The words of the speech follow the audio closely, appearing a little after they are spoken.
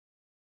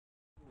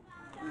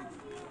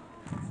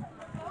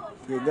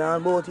You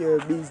gone about your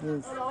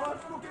business.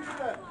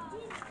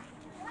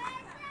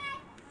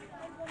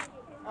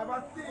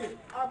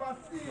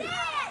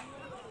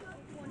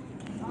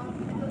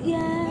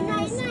 Yes.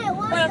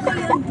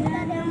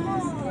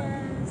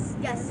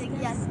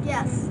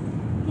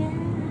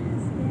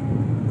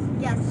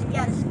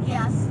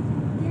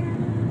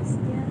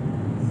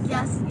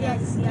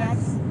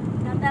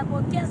 Talk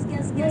about gas.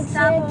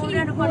 Talk about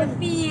we're not gonna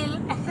feel.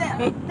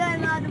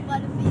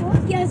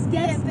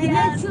 Gas. I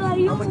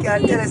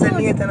can't tell us that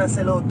Nathan will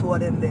sell out two of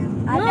them then.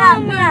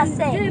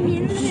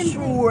 Jeremy,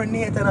 Sure,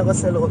 Nathan will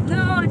sell out two.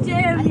 no,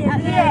 Jeremy.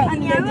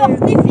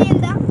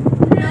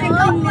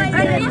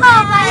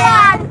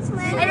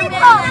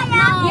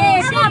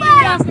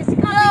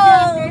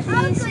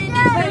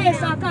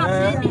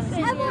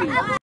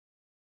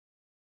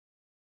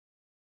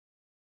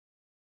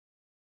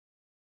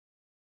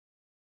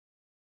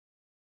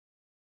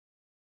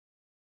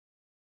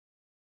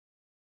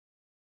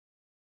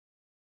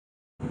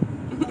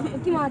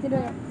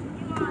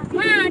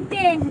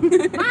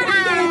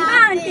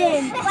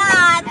 Martin.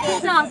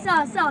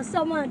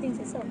 So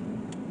Martin.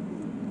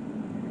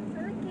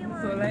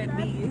 So like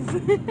these.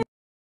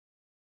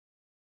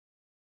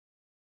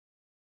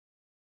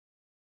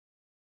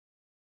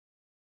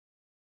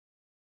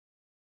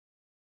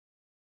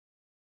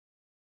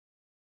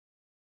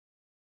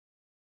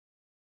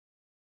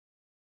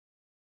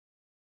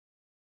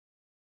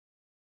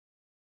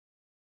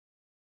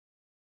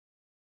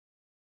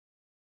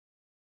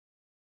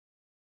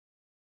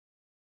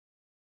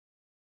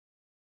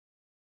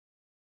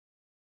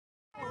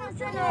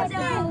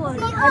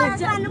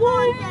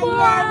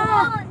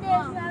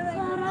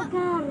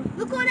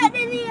 Look what that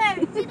in here.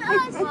 See the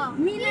us.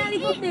 Me nearly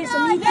got this.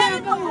 Me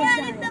can't go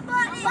inside.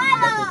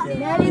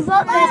 Nearly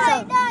got this.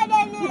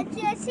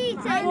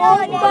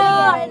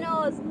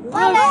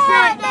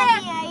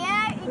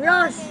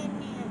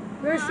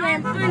 Rush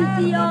and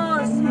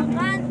Antios.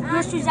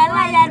 Rush is a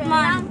lion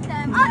man.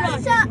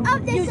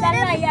 Rush is a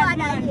lion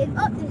man.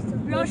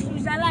 Rush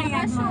is a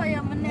lion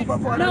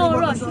man. No,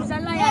 Rush is a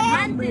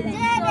lion man.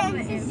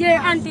 Your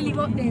auntie live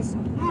up there.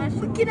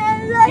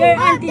 Your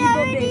auntie live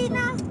up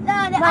there.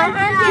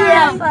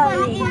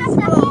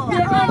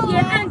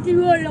 Your auntie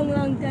roll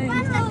long time.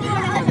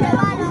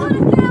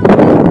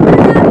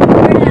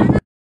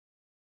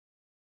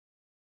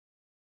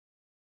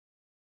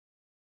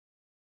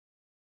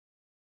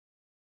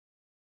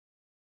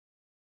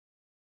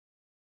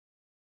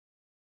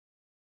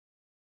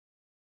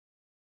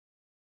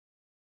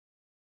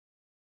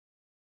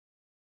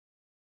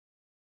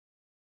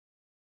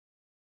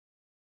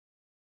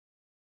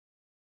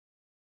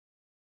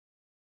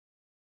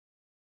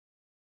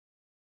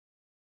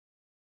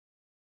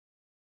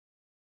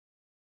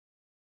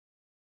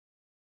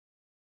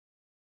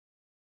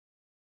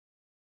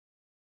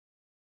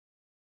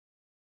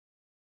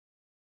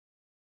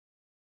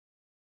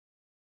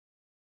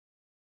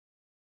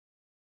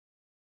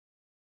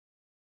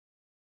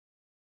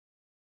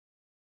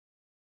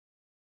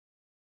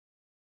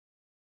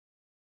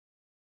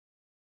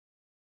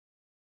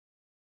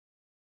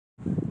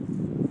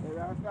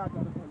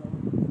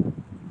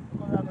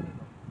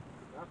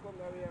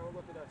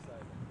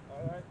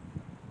 Alright?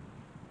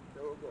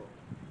 There we go.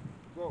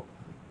 Go.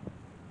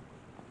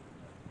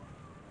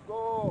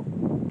 Go.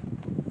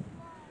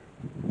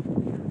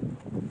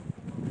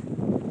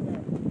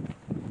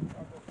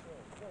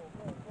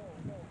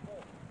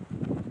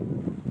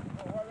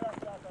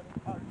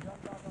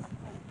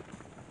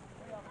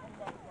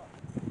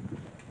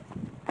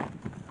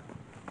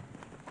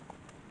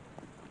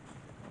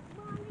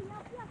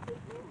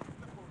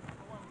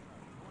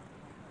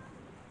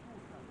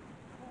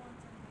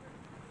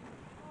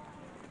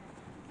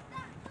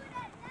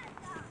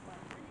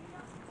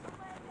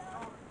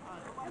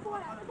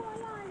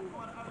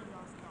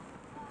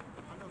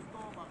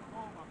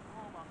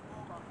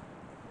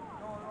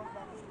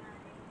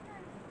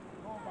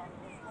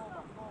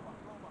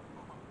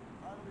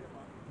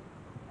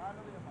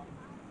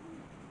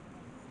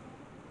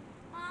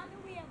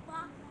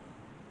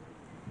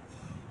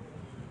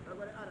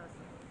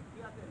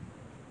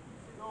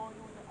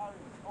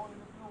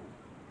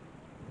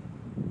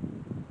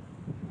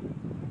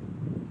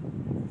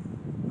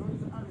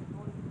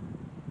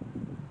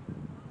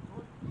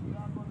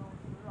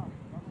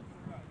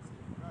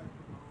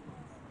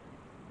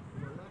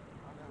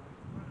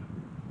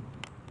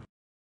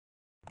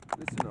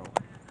 Listen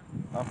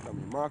now. After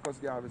me. Marcus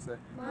Garvey say.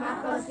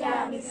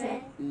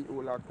 He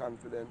who lack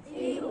confidence.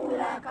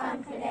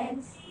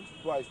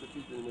 Twice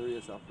defeated in the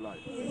race of life.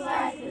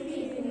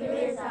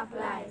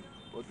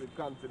 But with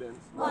confidence.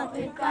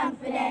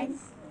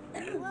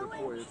 You win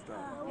before you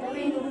start.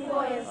 Alright,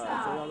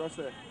 so I'm going to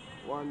say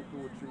 1,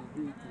 2, 3,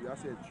 BT. I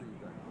said 3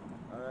 times.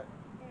 Alright?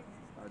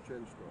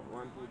 Trench door.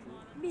 1, 2,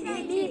 3.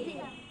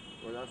 BT.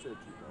 Well, I said 3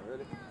 times.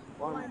 Ready?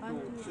 1,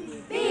 2, 3.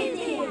 BT.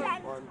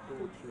 1,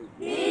 2, 3.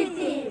 BT.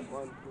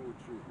 1, 2,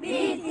 3.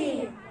 BT.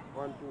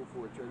 1, 2,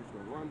 4. Trench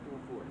door. 1, 2,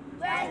 4.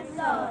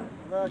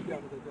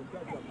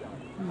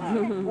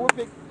 Who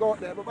picked go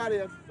there? Everybody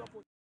else.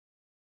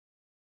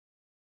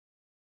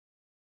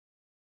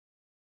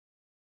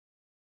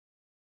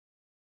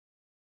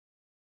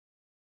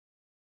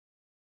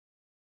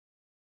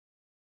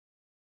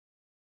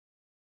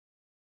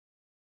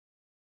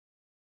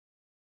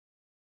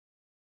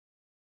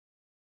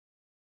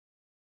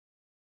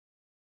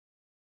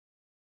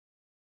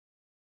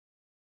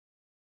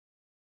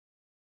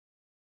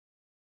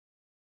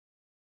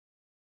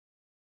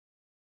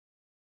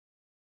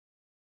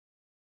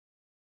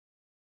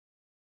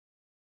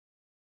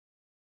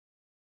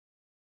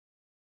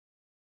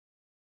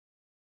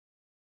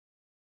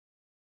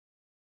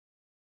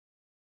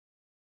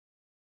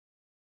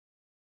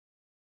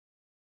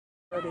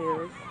 It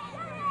is.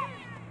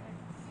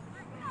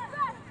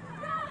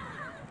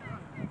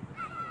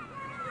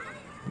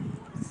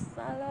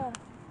 Salah.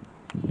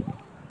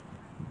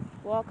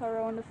 Walk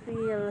around the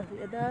field,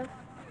 you know?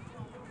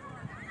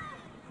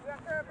 We are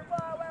clear the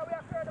ball, we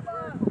are clear the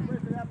ball. Wait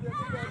till you have your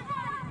defense.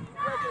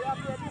 Wait till you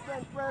have your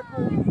defense, Breako.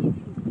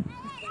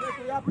 Wait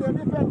till you have your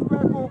defense,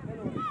 Breako.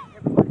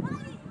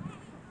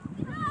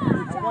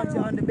 I want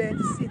you on the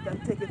bench, sit and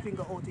take your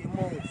finger out of your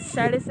mouth.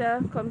 Charlie,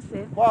 sir, come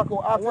sit.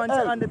 Breako, I want you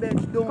on the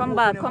bench, don't Come open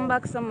back, your come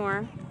mouth. back some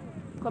more.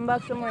 Come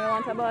back some more. You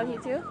want a ball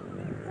hit you?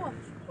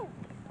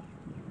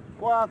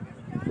 Walk.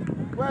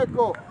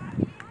 Breako.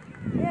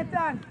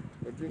 Nathan!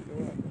 Drink the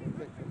water.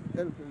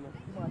 Help him now.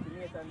 Come on,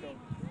 Nathan down.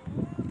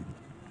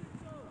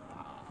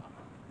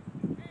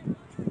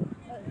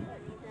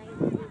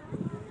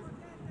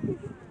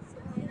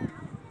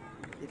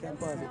 You can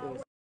pause it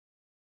though.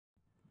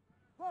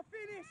 Go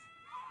finish!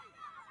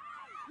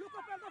 Look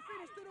up and go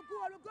finish to the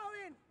goal, we're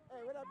going!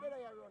 Hey, where that better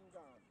you run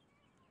down?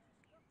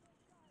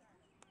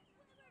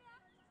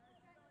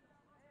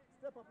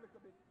 Step up a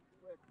little bit.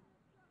 Wait.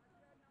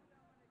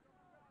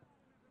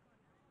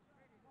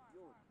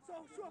 So,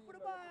 show up for the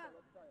ball!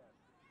 Look,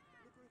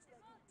 it's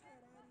like you're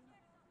tired already.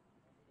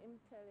 Him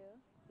tell you,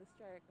 the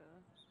striker,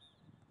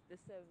 the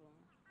 7.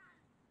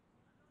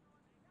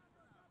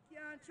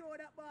 Can't throw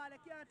that ball, they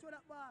can't throw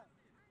that ball.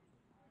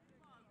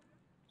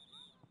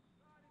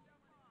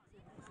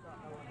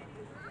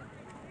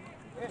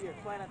 Here,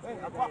 find out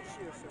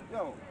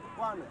Yo,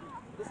 one.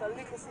 There's a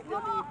little sick you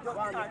need. Just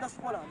hold on. Just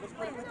hold on.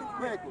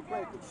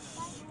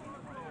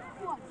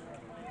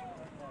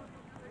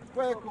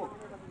 Breako.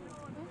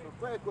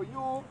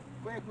 Breako.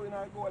 Breako in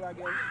our goal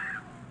again.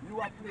 You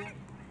are playing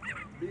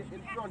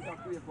in front of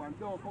Breako and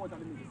don't come out of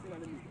the middle. Stay in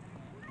the middle.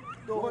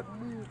 Don't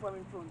move from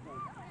in front of you.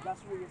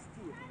 That's where you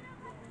stay.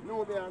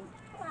 No, man.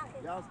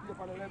 You have to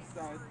stay on the left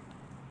side.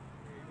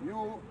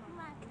 You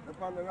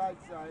up on the right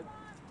side.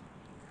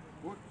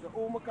 So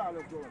who McCall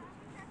going?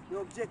 The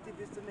objective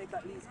is to make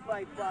at least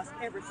 5 passes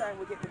every time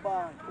we get the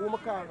ball. Who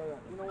McCall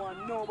right? You don't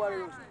want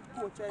nobody else.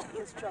 Coach is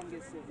his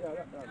strongest. Yeah,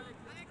 that's right.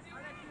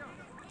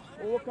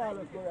 Who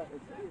McCall is going right?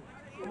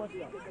 How much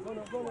that?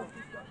 No.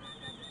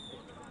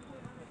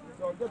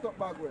 So get up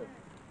back way.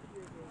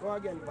 Go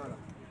again, Bala.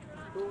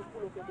 Don't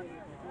pull up your belly.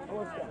 How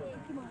much that?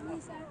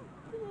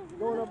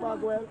 Go on back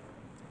well.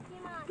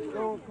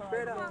 Don't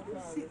Brother,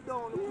 sit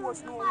down. The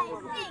coach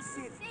knows.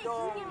 Sit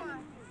down.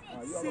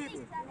 Sit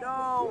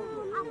down.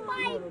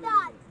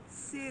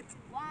 Sit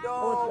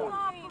down.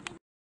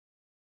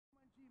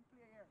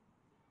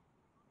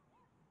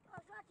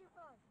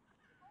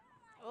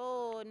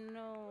 Oh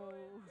no.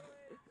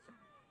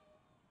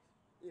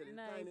 Yeah,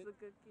 Nice, a good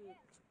kick.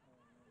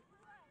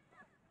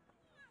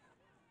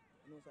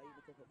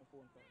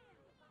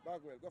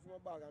 Bagwell, go for my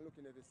bag and look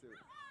in every cell.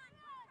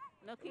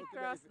 No kick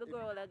cross the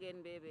goal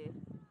again, baby.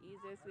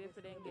 Easiest way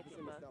for them to get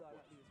it back.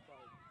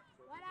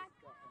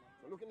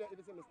 So looking at if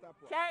it's in the stop.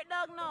 Carrot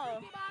dog,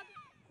 no.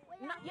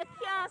 No, you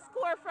can't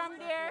score from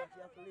there.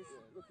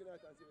 Looking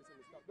at it and see if it's in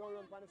the stop. Don't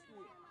run on the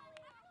street.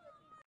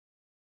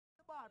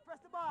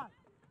 Press the ball.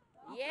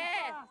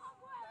 Yeah.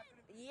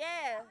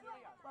 Yeah.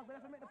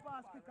 Bagwell, if you make the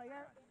pass quicker,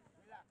 yeah?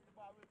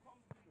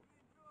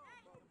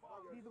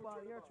 Leave the ball,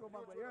 you're throw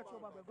Bagwell,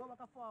 go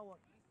back and forward.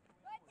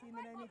 Team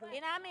in amigo.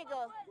 In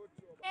amigo.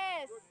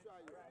 Yes.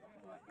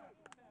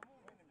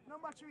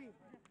 Number 3.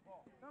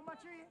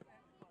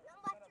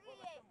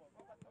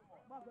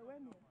 Bagwell, wait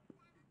a minute.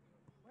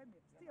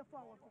 Stay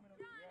forward for me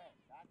now.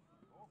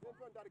 In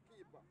front of the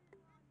keeper.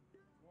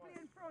 Play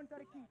in front of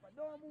the keeper,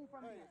 don't move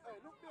from there. Hey,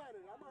 look behind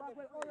it.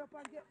 Bagwell, hurry up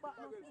and get back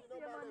now. See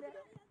your man there.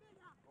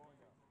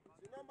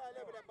 See number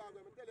 11 that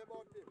Bagwell, I tell you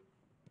about him.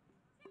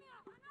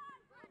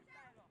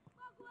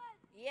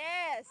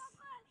 Yes.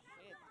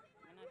 Shit.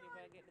 I'm not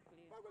even get the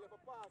play. Bagwell have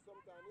a pass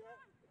sometime, yeah?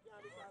 You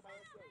can't decide by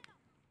yourself.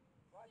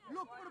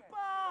 Look for the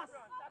pass.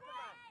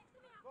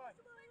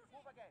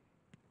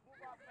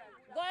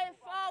 Going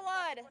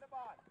forward.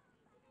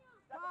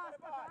 Pass,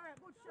 alright,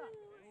 good shot.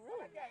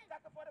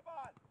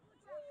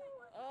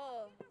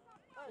 Oh.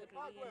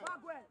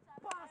 Bagwell,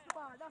 pass the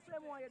ball, that's what I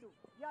want you to do.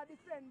 You're a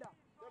defender.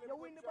 You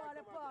win the ball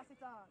and pass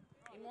it on.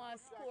 He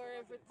wants to score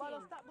everything. But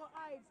stop go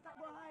hide,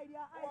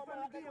 you're hide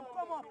from the game,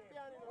 come up.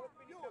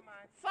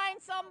 Find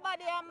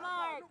somebody and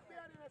mark.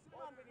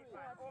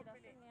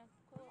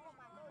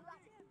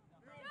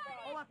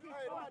 Our kick.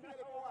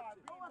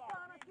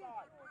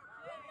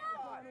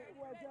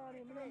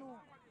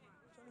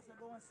 So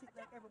go and sit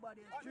like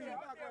everybody else.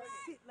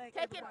 Sit like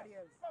everybody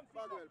else.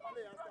 Bagwell,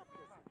 play and stop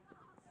this.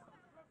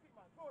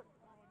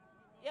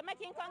 You make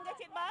him come get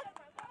it back?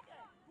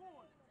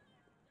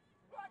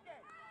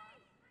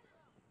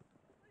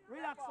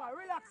 Relax,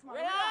 man.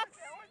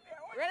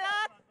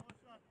 Relax.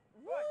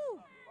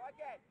 Woo.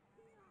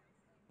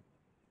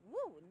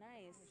 Woo,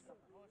 nice.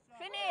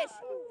 Finish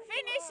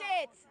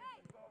it.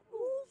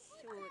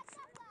 Shoot.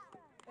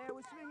 Hey,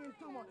 we're swinging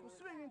too much.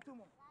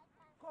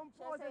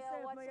 Compose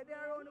yourself, man. You're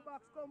there around the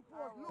box.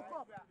 Compose. Look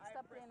up.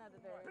 Stop playing at the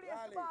very.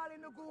 Place the ball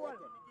in the goal.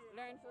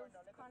 Learn to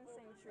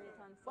concentrate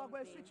on something.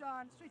 Bagwell, switch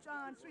on.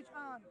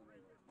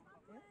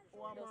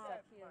 Just a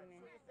kill me.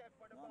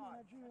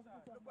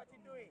 Look what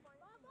you're doing.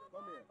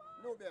 Come here.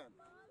 Nubian.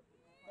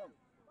 Come.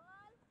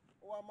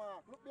 Who am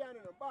Mark? Look behind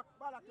him. Back.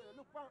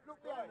 Look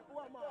behind him. Who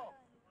am Mark?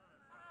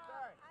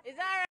 Is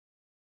that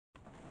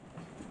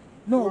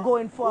No,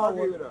 going Who agree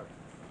forward. with that?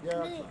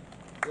 Yeah.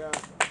 Yeah.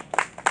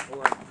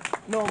 Who am?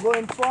 No,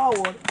 going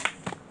forward.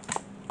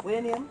 What's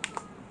your name?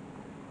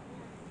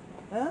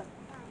 Huh?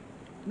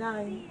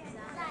 9.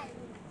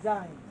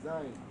 Zion.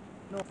 Zion.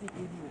 No, pick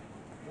with you.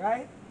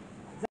 Right?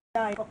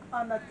 Zion,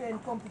 under 10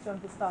 competition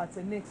to start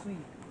say next week.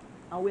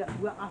 And we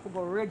have to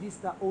go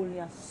register only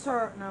a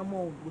certain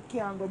amount. We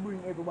can't go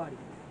bring everybody.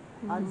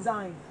 And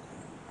Zion,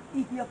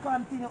 if you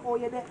continue how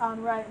you're there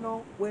on right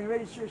now, when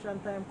registration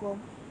time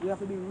comes, we have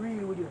to be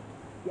real with you.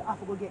 You have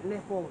to go get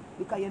left out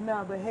because you're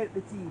not going to help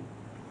the team.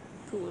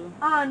 cool?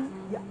 And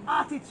your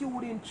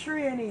attitude in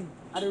training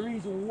are the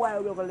reason why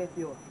we're going to left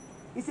you out.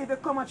 You see, if you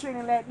come and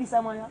training like this,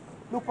 man,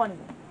 look on him.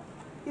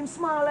 Him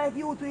small like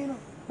you too, you know,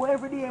 but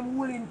every day I'm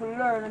willing to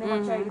learn and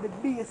I'm trying the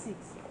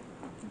basics.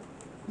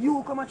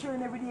 You come and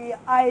train every day, you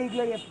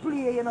idle, you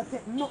play, you not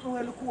take nothing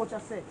where the coach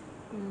has said.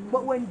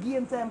 But when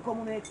game time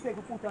comes, you expect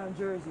to put on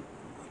jersey.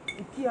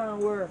 It can't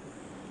work.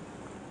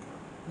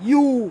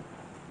 You,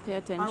 Pay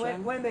attention.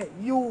 and when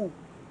you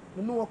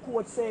know a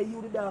coach say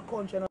you did that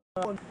country and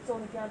so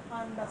you can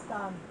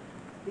understand.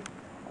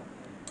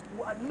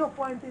 At no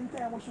point in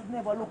time we should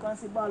never look and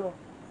see Ballo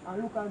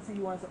and look and see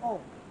you and say, oh,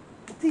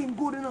 the team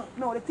good enough.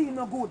 No, the team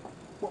not good,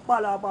 but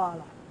Ballo a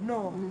baller.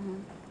 No.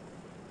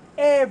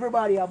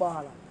 Everybody a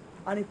baller.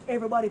 And if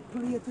everybody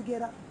play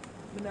together,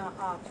 we not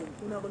ask you,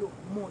 we not gonna look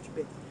much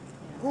better.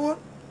 Good?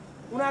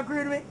 You not agree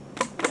with me?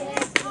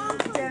 Yes.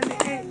 Tell me,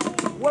 hey,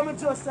 what me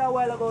just said a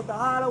while ago to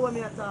all of what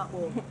me I talk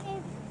about.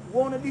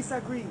 Wanna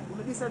disagree?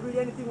 Wanna disagree with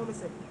anything what me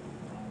say?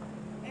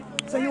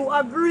 So you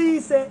agree,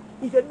 say,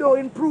 if you don't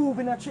improve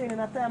in a training,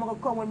 a time will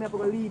come when me have to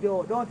leave you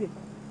out, don't you?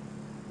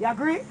 You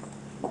agree?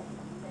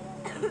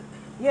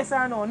 Yes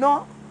or no?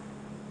 No?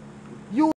 You